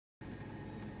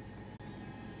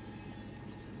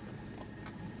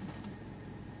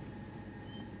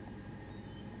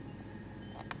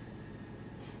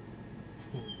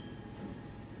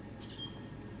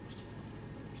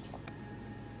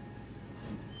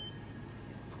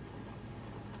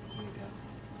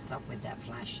Stop with that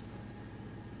flash.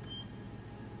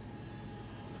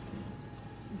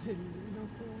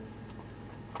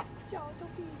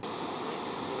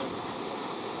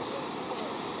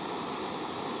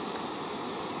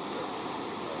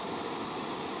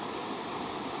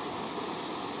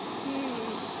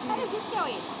 How does this go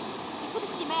in? You put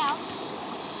this in your mouth.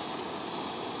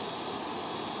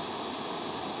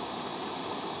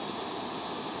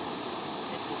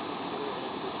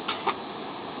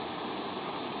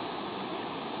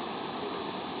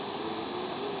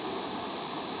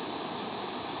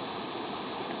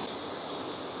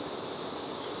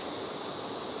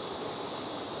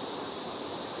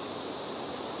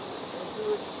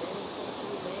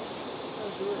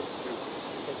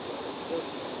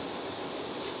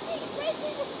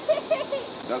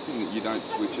 The other thing that you don't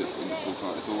switch it in full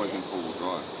time, it's always in four-wheel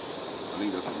drive. I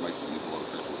think that's what makes it use a lot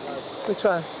of petrol. Which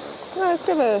one? No, it's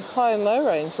got a high and low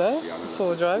range though, Yeah, I know,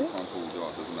 four-wheel driving. Full-wheel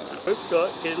drive, doesn't matter.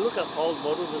 Website, can you look up old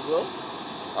models as well?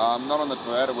 Not on the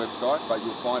Toyota website, but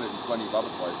you'll find it in plenty of other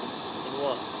places. In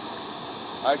what?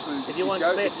 Actually, if you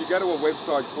go to a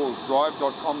website called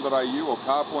drive.com.au or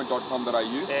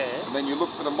carpoint.com.au, and then you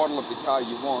look for the model of the car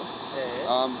you want,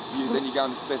 then you go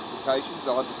into specifications,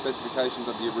 they'll have the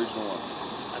specifications of the original one.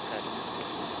 Okay.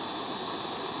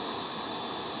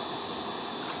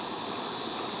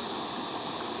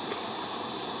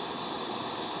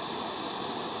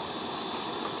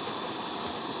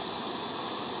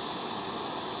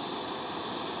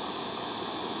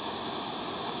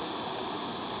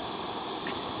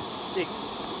 Stick.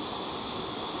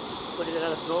 What is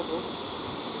another snorkel?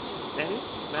 Danny?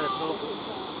 Another snorkel?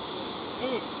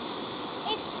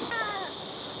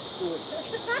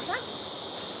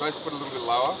 Supposed to put a little bit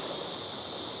lower,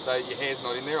 so your hair's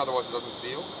not in there, otherwise it doesn't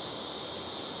seal.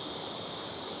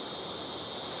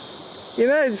 You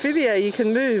know, it's video, you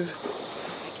can move.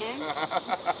 Okay.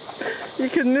 You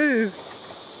can move.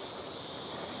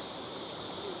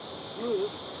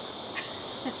 Move.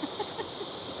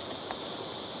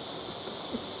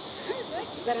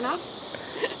 Is that enough?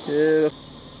 Yeah.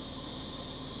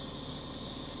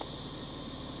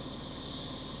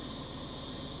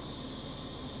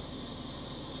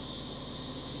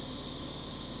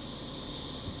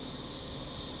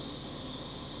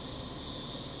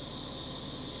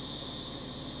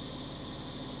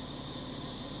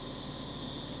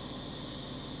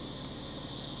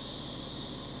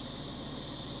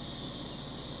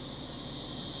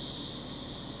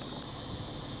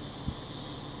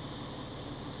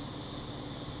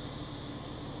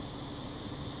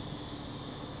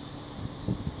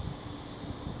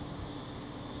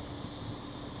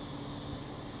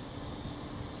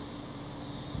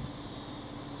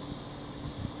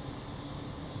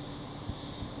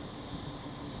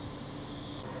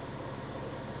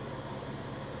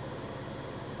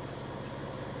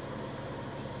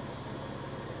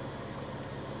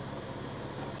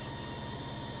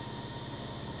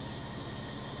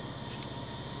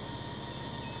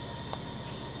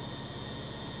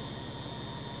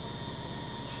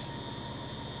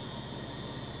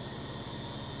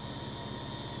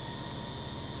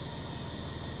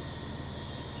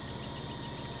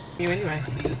 You anyway.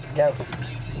 Go.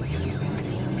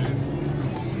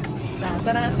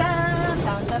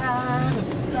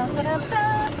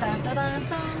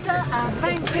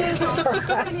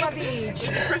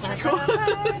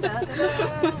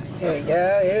 Here we go,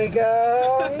 here we go.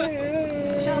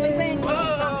 Shall we sing?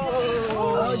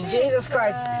 Oh, Jesus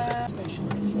Christ.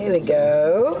 Here we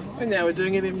go. And now we're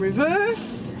doing it in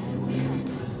reverse.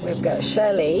 We've got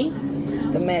Shelley,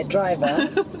 the mad driver.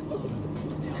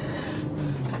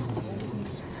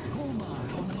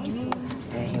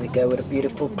 And here we go with a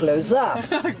beautiful close-up.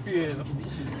 Beautiful.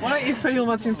 Why don't you feel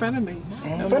what's in front of me?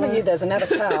 In front of you there's another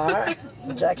car,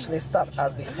 which actually stopped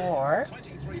us before.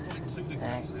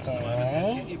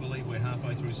 Okay.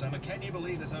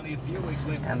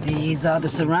 And these are the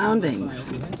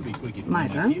surroundings.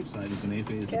 Nice, huh?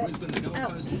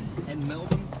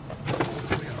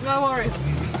 No worries.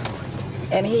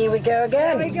 And here we go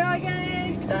again. Here we go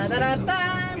again. Da, da, da,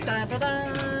 da, da, da,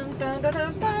 da, da, da,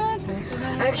 da.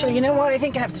 Actually, you know what? I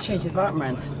think I have to change the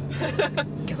department.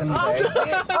 Because I'm very...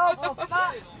 Oh,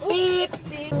 beep!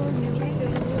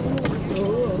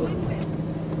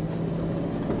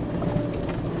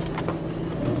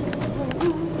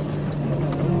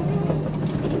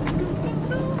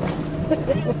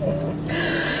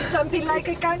 Jumping like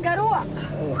a kangaroo.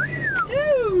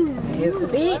 Here's the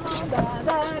beach. It's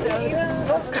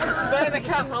better they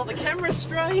can't hold the camera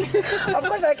straight. Of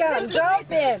course I can. I'm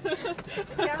jumping.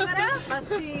 Camera must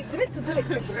be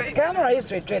Camera is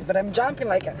straight, but I'm jumping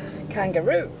like a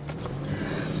kangaroo.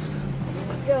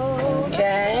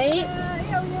 Okay.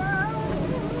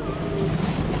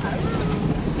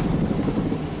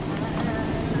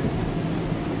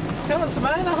 Come on,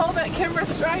 Simona, hold that camera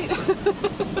straight.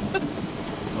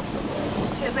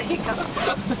 She has a hiccup.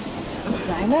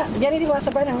 Raina, vieni di qua,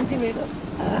 Sabrina, non ti vedo.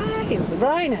 Ah, it's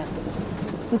Raina.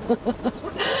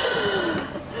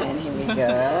 And here we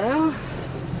go.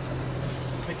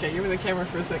 Okay, give me the camera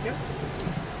for a second.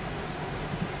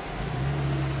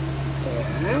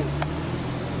 There.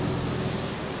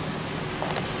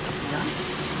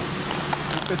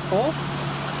 Press pause.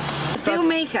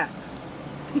 Filmmaker.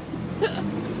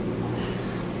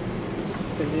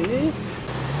 Steady.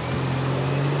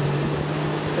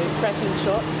 So tracking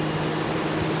shot.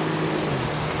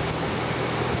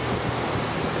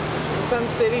 It's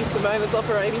unsteady, Simona's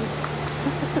operating.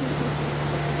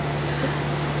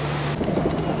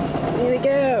 Here we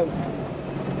go.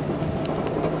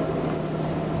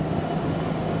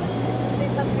 Say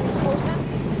something important.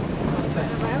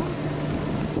 Turn around.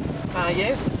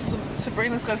 Yes,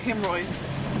 Sabrina's got hemorrhoids.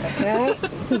 Okay.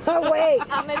 No way.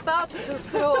 I'm about to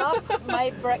throw up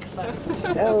my breakfast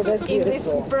Oh, that's in this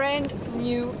beautiful. brand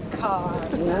new car.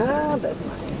 No, that's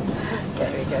nice.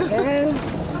 There we go again.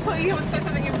 I thought you would say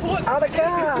something important. Other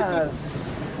cars.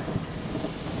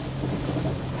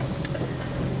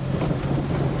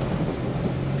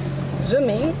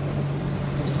 Zooming.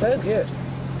 So good.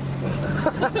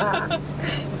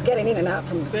 It's getting in and out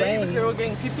from the See, frame. they're all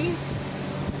getting pippies.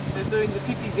 They're doing the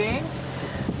pippy dance.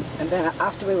 And then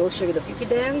after we will show you the pee-pee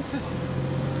dance.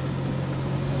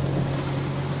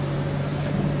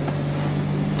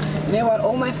 You know what?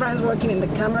 All my friends working in the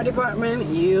camera department,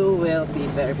 you will be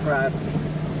very proud.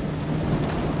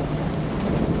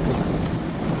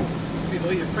 With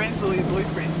all your friends or your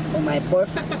boyfriend. All my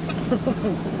boyfriends.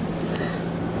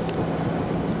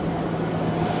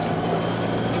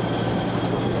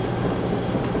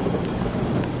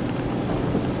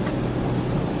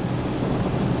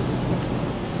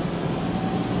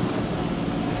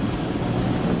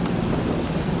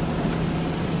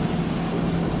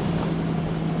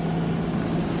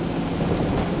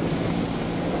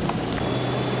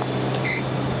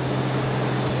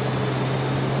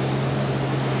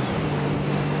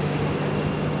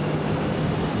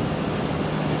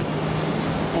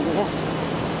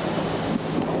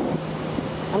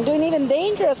 I'm doing even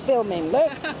dangerous filming,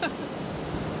 look.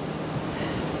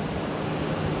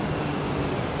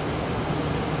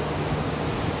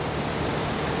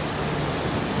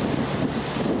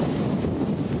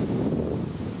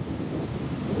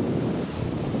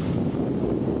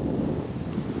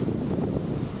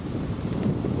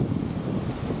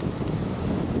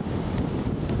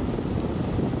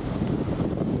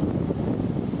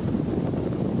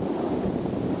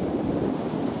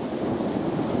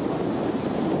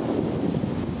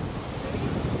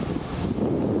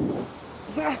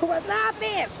 What's up,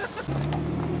 babe?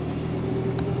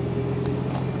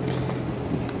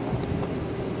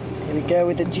 Here we go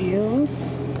with the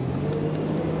dunes.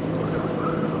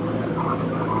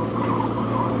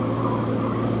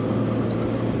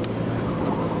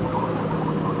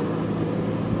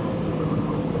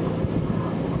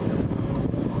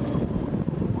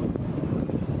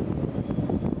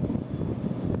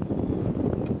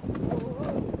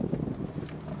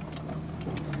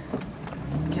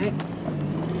 Okay.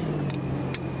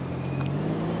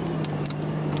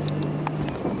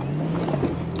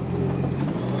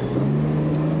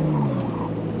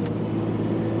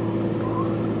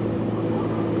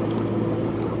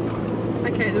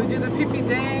 Okay, do we do the pippy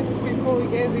dance before we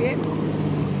go to the end?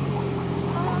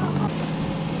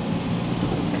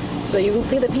 So you will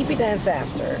see the pee-pee dance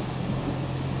after.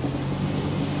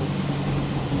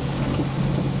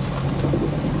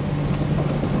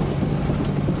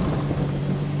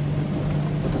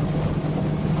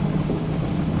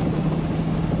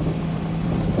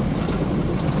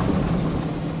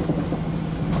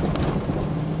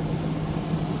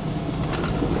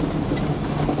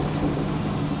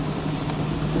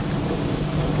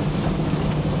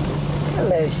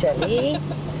 Hello, Shelley.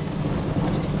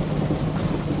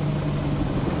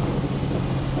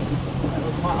 That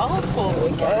was my old There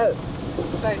forward. we go.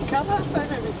 Same colour,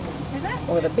 same everything. Is it?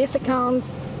 With the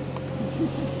bisicons.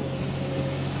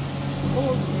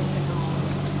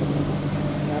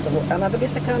 Another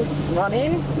bisicon. Run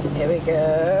in. Here we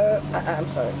go. I'm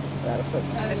sorry. It's out of foot.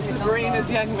 It's Sabrina's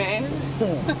young man.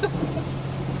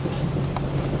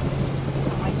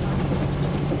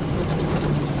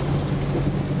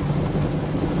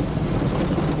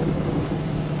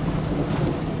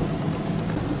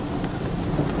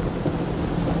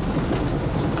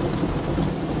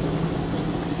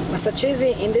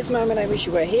 Massachusetts, in this moment I wish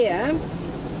you were here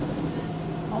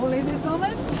control in this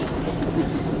moment.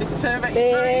 Need to turn back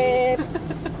your Beep.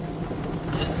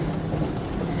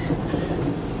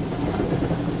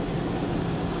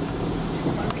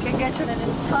 We can get you an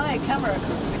entire camera.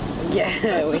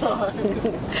 Yeah,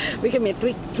 we can make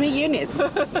three units.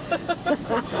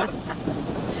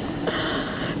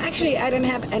 Actually, I don't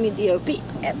have any DOP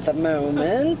at the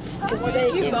moment.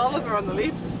 Well, you kissed Oliver on the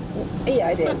lips. Yeah,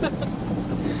 I did.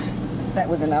 That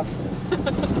was enough.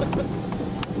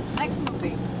 Next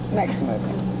movie. Next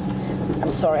movie.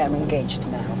 I'm sorry, I'm engaged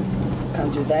now.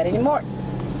 Can't do that anymore.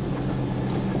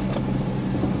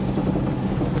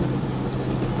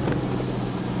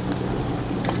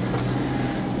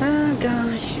 Oh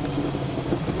gosh.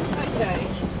 Okay.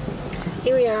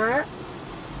 Here we are.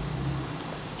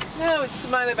 Now it's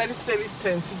Simone Battistelli's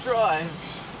turn to drive.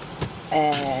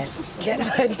 And get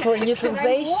ready for a new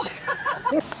sensation.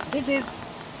 This is.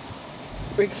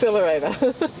 Accelerator.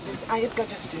 I've got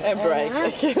just to. And brake.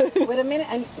 Okay. Wait a minute.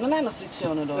 Non hanno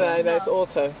frizione loro. No, it's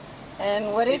auto.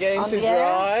 And what You're is going on to the air?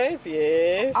 drive,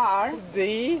 yes. R.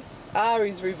 D. R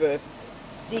is reverse.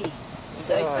 D.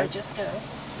 So I Right. just go.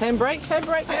 Handbrake,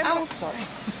 handbrake, Oh, handbrake. sorry.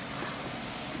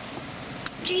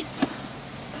 Jeez.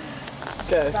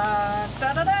 Go. Da,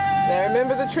 da, da, da. Now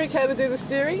remember the trick how to do the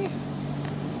steering?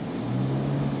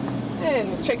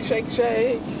 And shake, shake,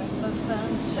 shake.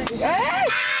 Shake, shake. Ah!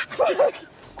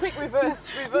 Quick reverse,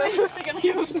 reverse. You're gonna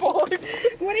get us point.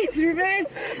 What is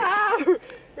reverse? Ah!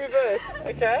 Reverse,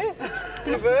 okay?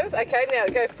 Reverse, okay, now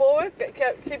go forward,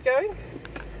 keep going.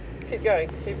 Keep going,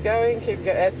 keep going, keep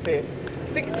going, that's it.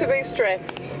 Stick to these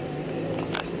tracks.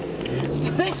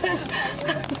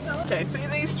 Okay, see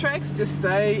these tracks? Just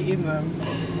stay in them.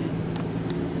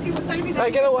 No,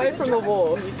 get away from the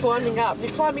wall. You're climbing up,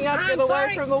 get away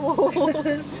sorry. from the wall.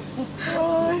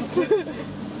 Right.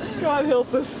 God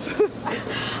help us.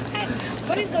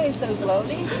 What is going so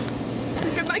slowly?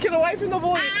 You can make it away from the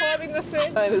wall, you're climbing the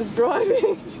sand. And it's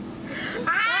driving.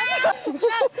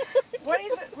 What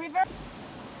is it? Reverse?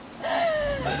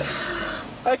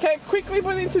 Okay, quickly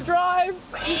put into drive.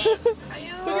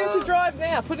 Put into drive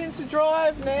now. Put into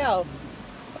drive now.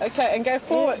 Okay, and go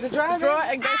forward. The drive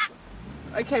and go.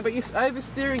 Okay, but you're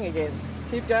oversteering again.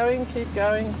 Keep going. Keep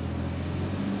going.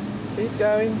 Keep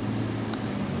going.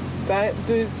 Don't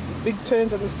do big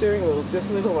turns on the steering wheels. Just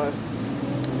little one.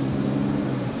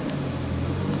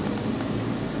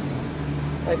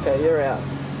 Okay, you're out.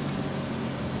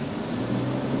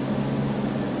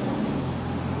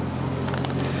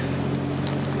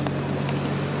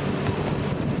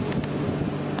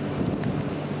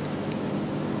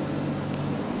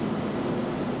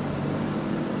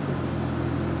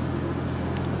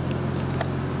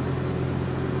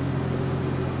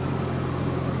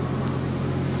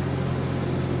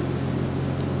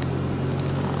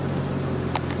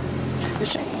 The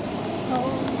shades.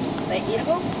 Oh, they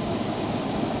eatable?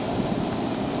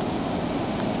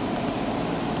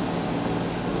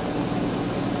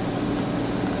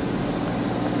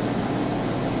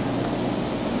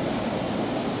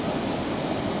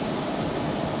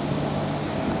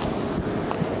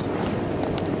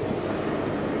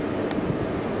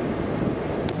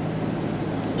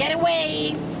 Get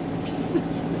away!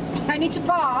 I need to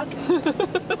park.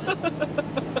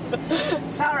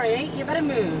 Sorry, you better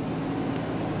move.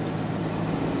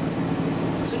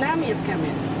 Tsunami is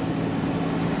coming.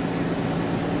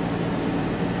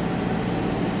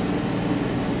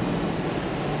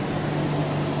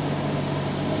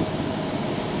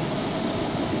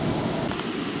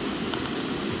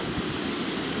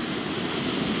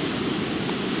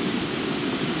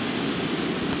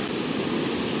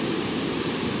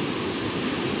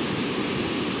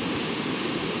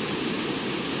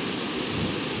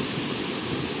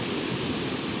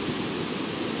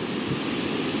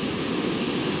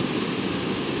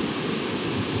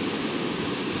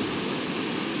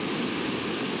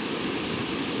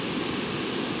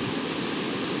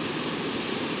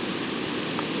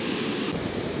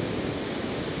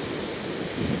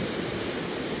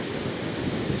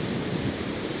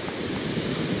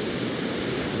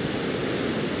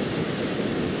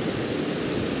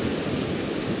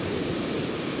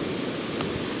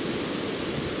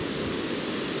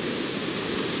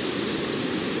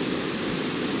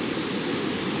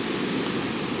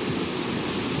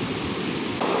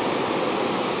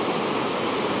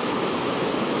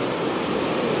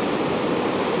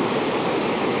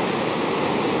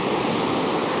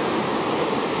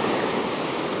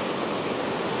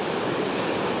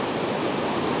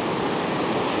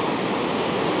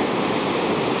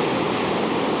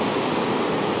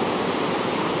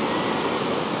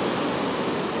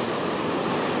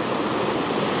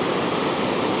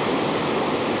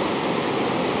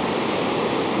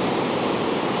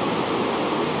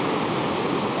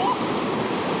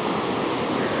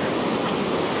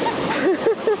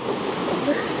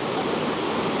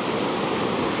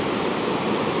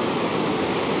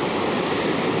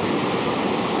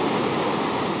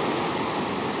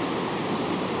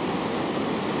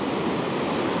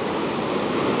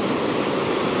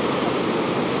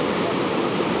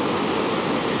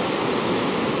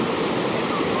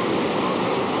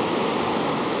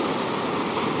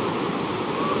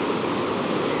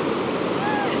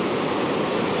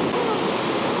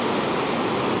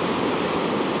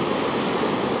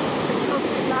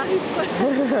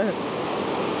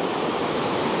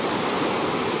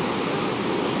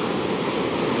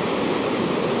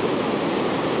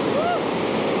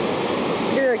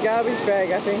 garbage bag,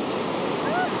 I think.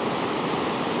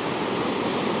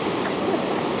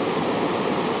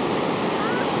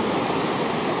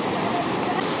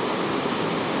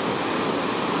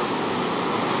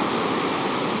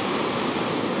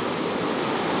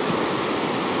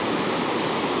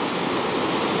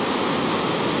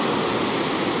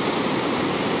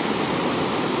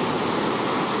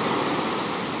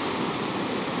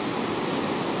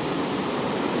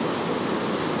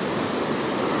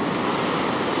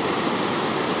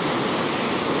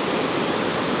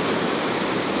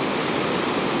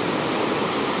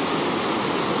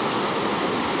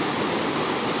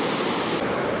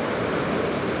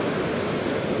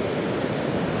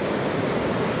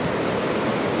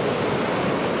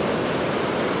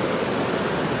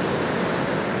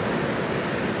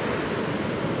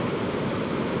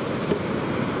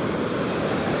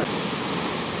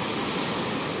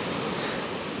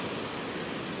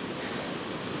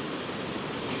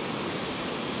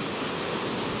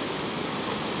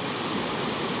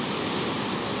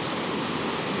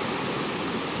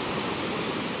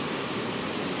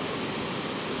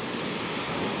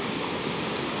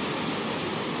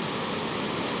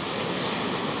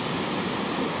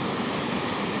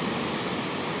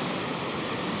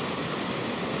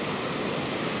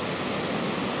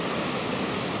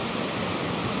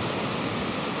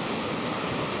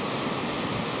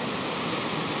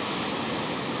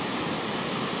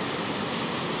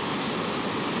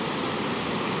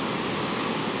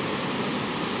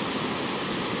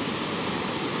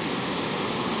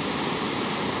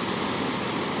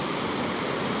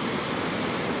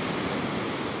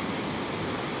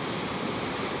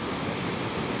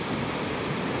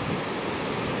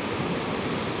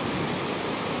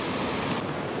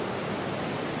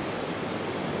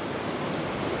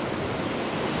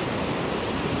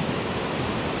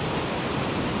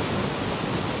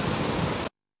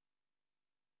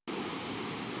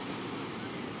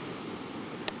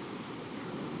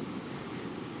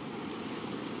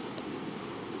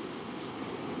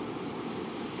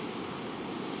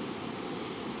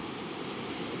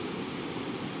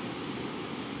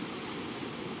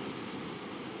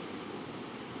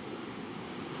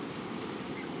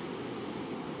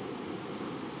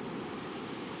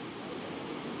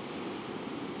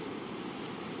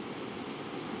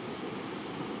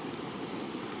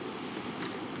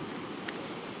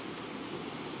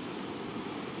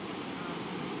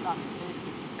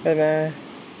 I know.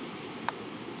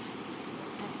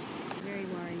 Very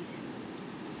worried.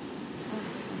 Oh,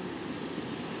 that's funny.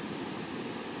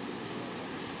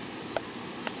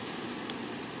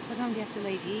 Sometimes you have to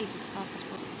leave here because it's after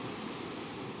 12.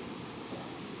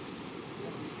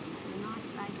 A nice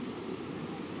baby.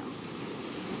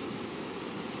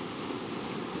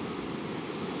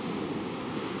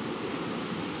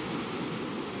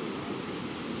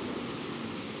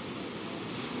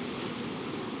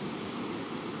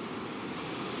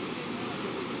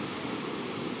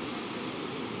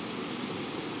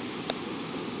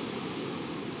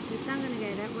 Is the sun going to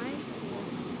go that way?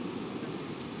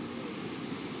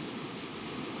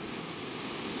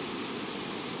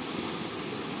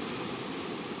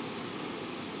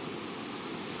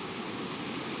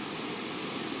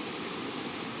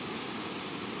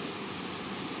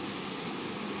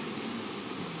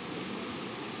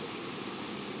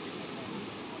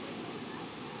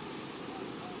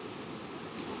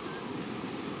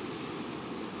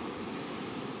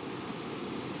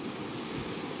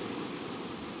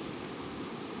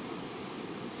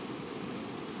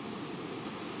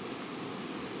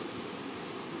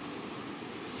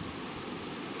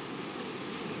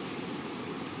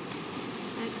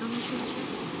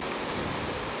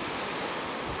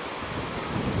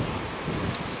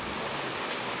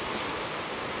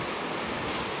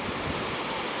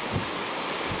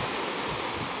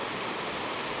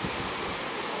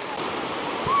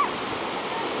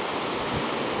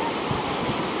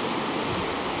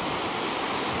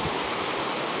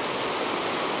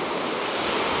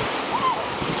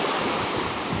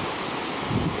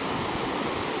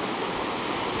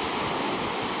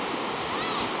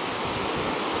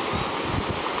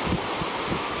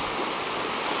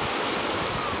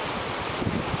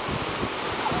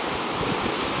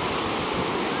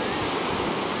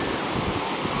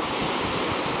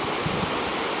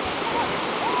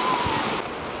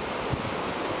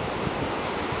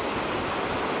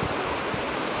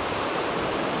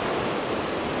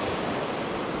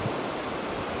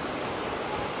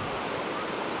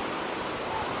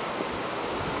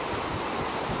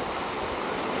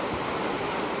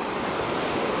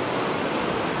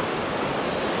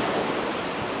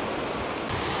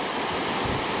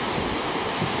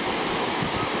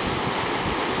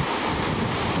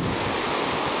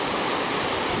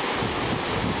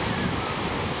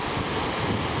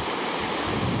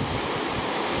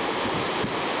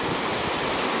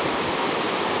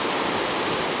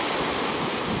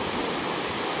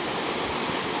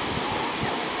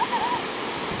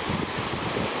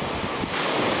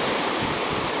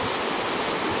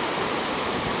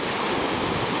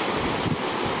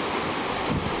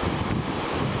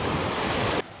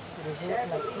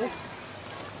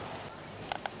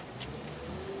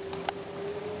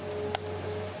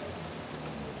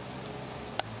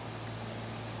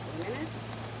 minutes.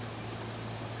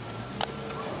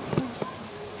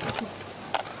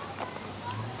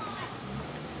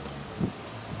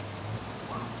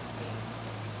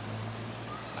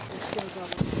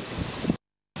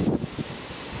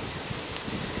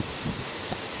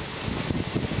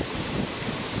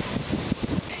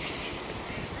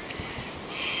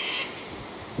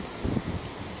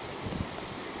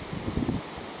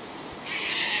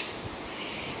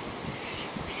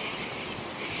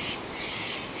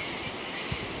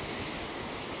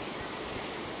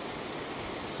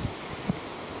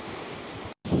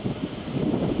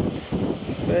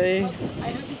 See? I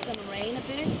hope it's going to rain a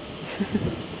bit.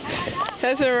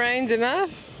 Has it rained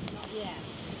enough? Not yet,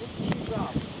 just a few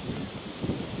drops.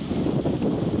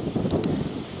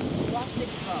 Plastic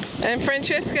drops. And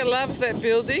Francesca loves that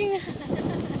building.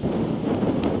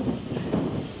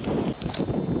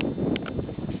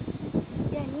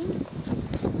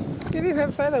 Get in, have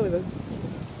a photo with it.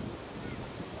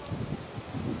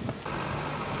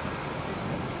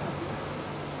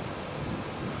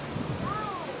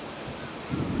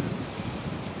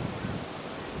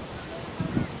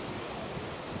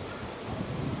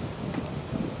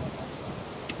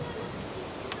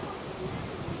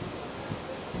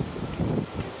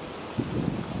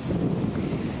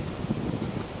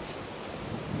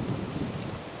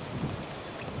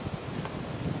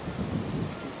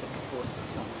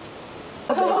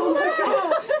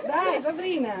 Dai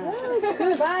Sabrina,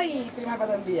 vai, prima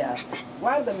vado via.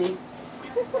 Guardami.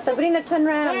 Sabrina, turn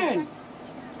around. Turn.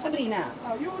 Sabrina.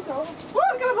 Aiuto! Oh,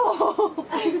 look at them all!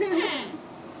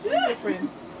 Different.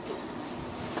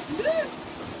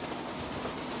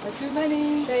 Too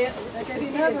many.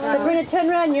 Sabrina, turn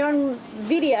around. You're on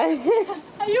video.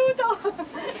 Aiuto!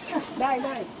 Dai,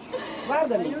 dai.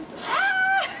 Guardami.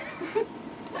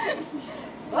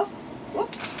 Ops,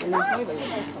 ops.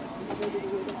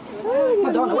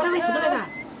 Madonna, guarda adesso dove va?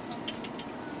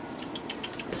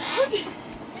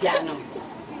 Piano.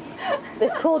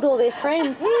 They've called all their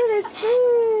friends. Here, there's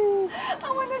food.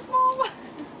 I want a small one.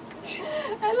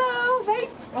 Hello, babe.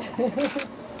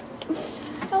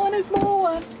 I want a small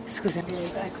one. Scusa.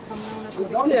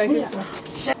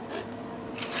 Yeah,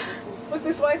 look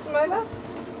this way, Simona.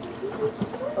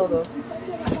 Hold on.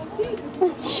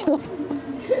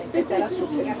 Questa è la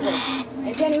succa,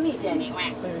 e vieni qui, vieni.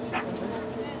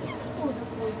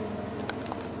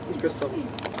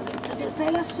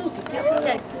 Stai lassù, che ti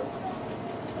apre.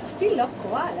 Still up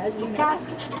koala. Il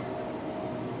casco.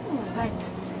 Aspetta.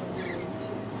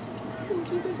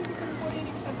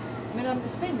 Me la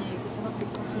spegni che sennò si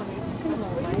possono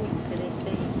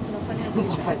Non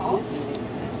sono pazzeschi.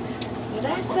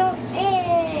 Adesso,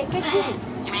 così.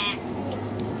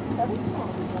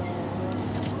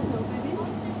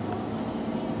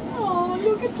 Oh,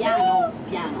 look at Piano,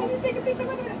 piano. take a picture.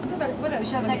 Guarda,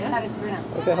 Lasciamo fare Sabrina.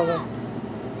 Okay, hold on.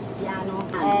 Piano.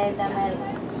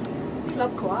 Still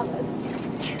love koalas.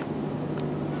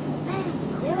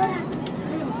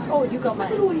 Oh, you got mine.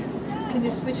 Can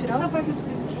you switch it So up? fucking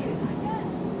sophisticated.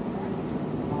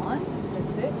 On.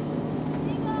 That's it.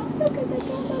 Look at the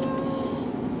camera.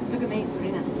 Look at me,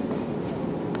 Sabrina.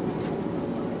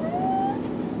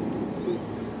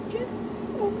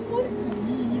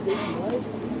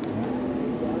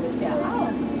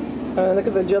 Look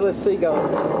at the jealous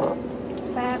seagulls.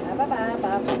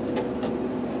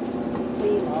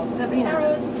 Sabrina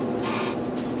Roots.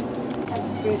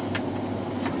 That's good.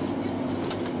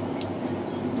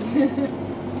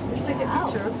 Let's take a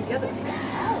picture all together.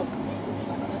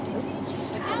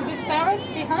 Are these parrots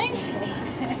behind?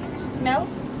 No?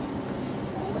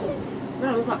 No,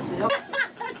 look up. No,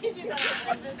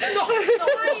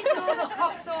 the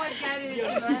hawks always go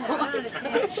to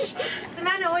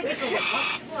Samantha always gets all the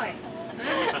hawks, why?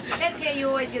 That care you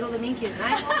always get all the minkies,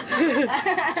 mate.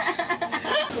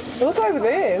 Look over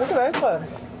there. Look at those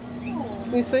ones.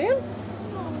 You see them?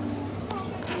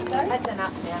 That's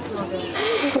enough now.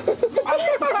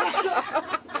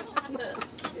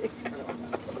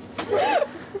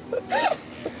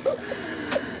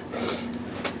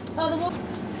 Oh, the wolf.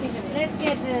 Let's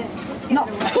get the. No,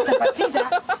 sei impazzita?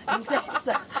 In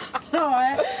testa. No,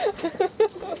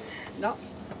 No.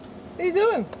 What are you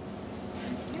doing?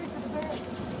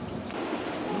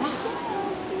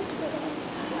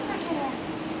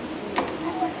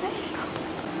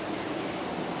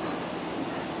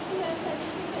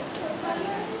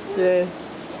 Yeah.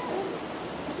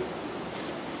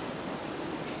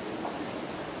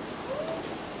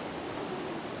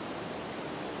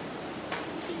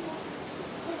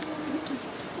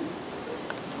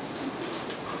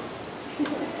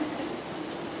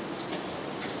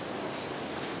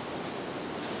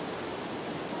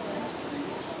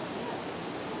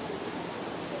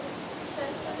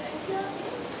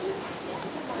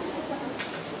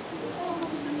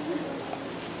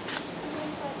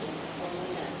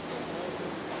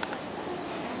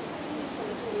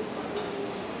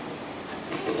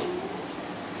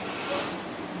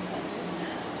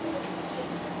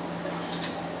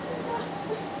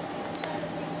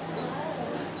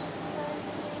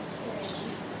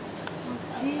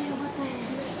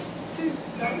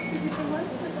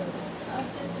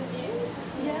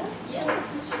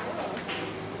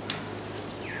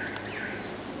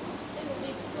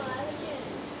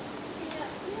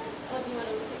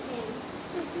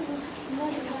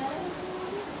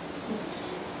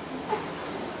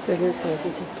 Yeah, give it to me, give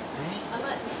it to me.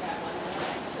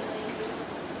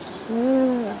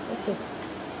 No, that's it.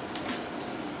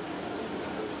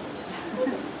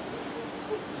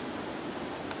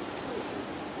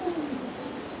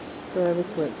 Go over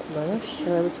to it, Simona.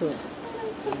 Go over to it.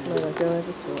 Simona, go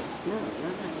over to it. No,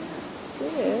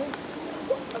 yeah.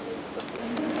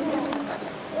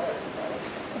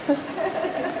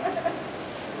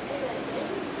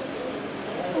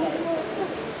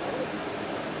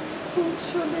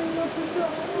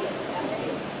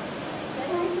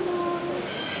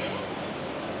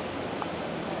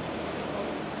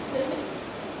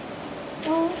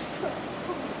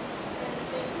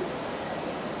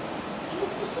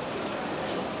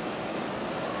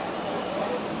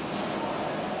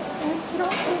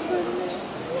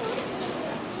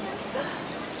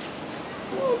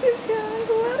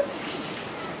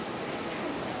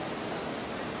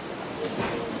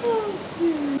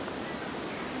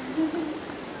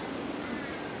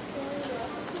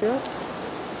 Yeah.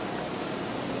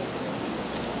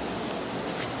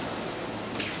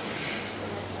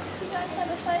 Do you guys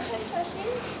have a photo, Shashin?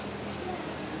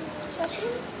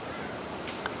 Shashin?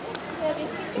 You have your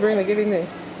ticket? Sabrina, get in there.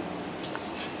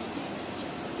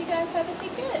 Do you guys have a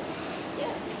ticket?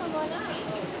 Yeah, come on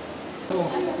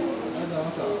up.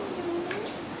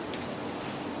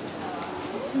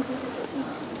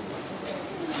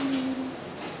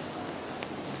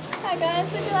 Hi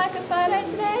guys, would you like a photo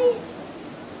today?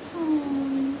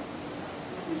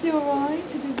 Is it alright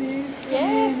to do this?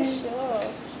 Yeah, for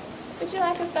sure. Would you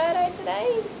like a photo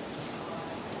today?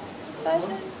 Photo?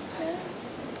 Yeah.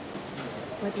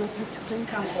 Where do I have to clean?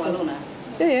 Come for Luna.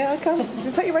 Yeah, I come.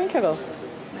 You take your raincoat off.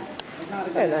 Not a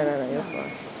Oh, good no, you're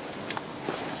fine.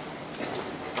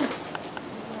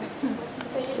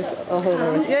 I'll hold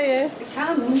on. Yeah.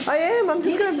 Come. I am. I'm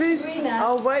just Give it going to to be. Sabrina.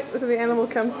 I'll wait until the animal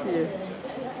comes to you.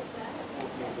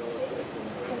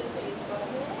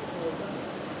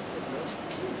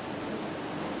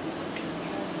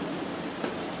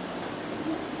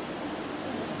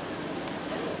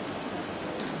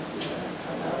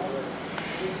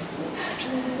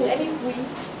 Ready? We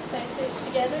say it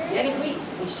together. Very quick.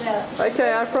 Michelle.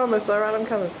 Okay, I promise. All right, I'm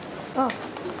coming. Oh,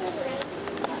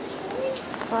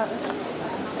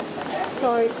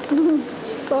 Sorry.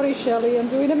 Sorry, Shelley. I'm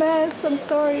doing a mess. I'm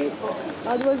sorry.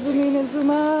 How do I zoom in and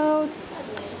zoom out?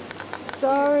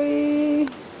 Sorry.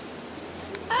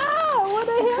 Ah, what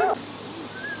the hell?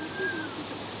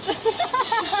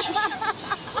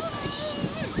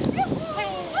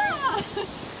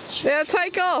 now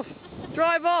take off.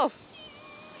 Drive off.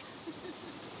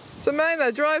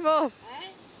 Simona, drive off.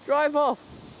 Drive off.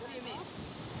 What do you mean?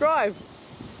 Drive.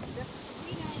 This is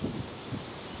Sabrina.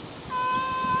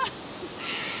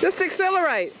 Just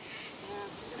accelerate.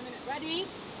 Wait a minute. Ready?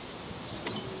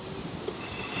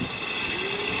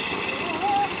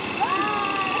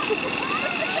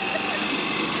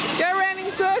 Go round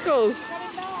in circles.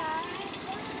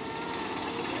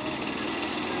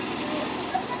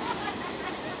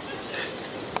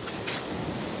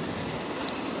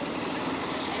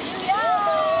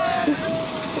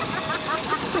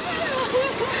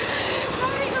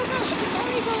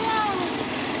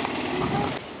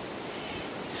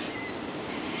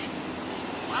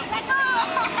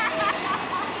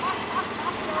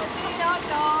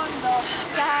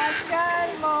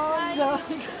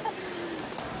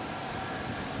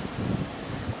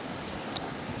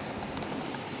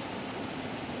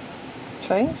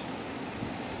 Change.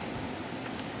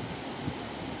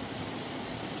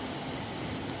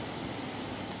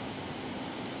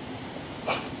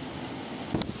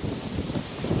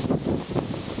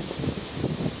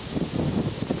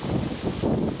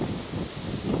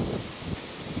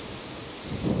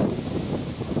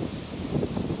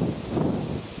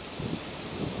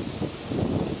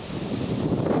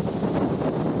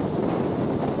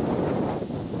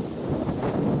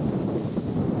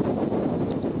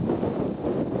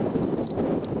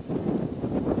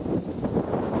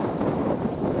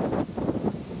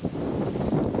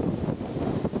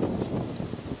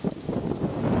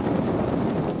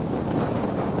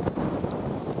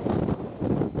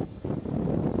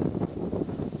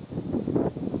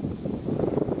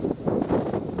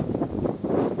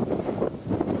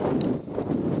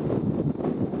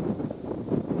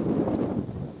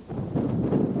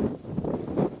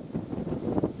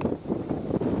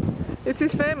 It's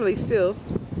his family still.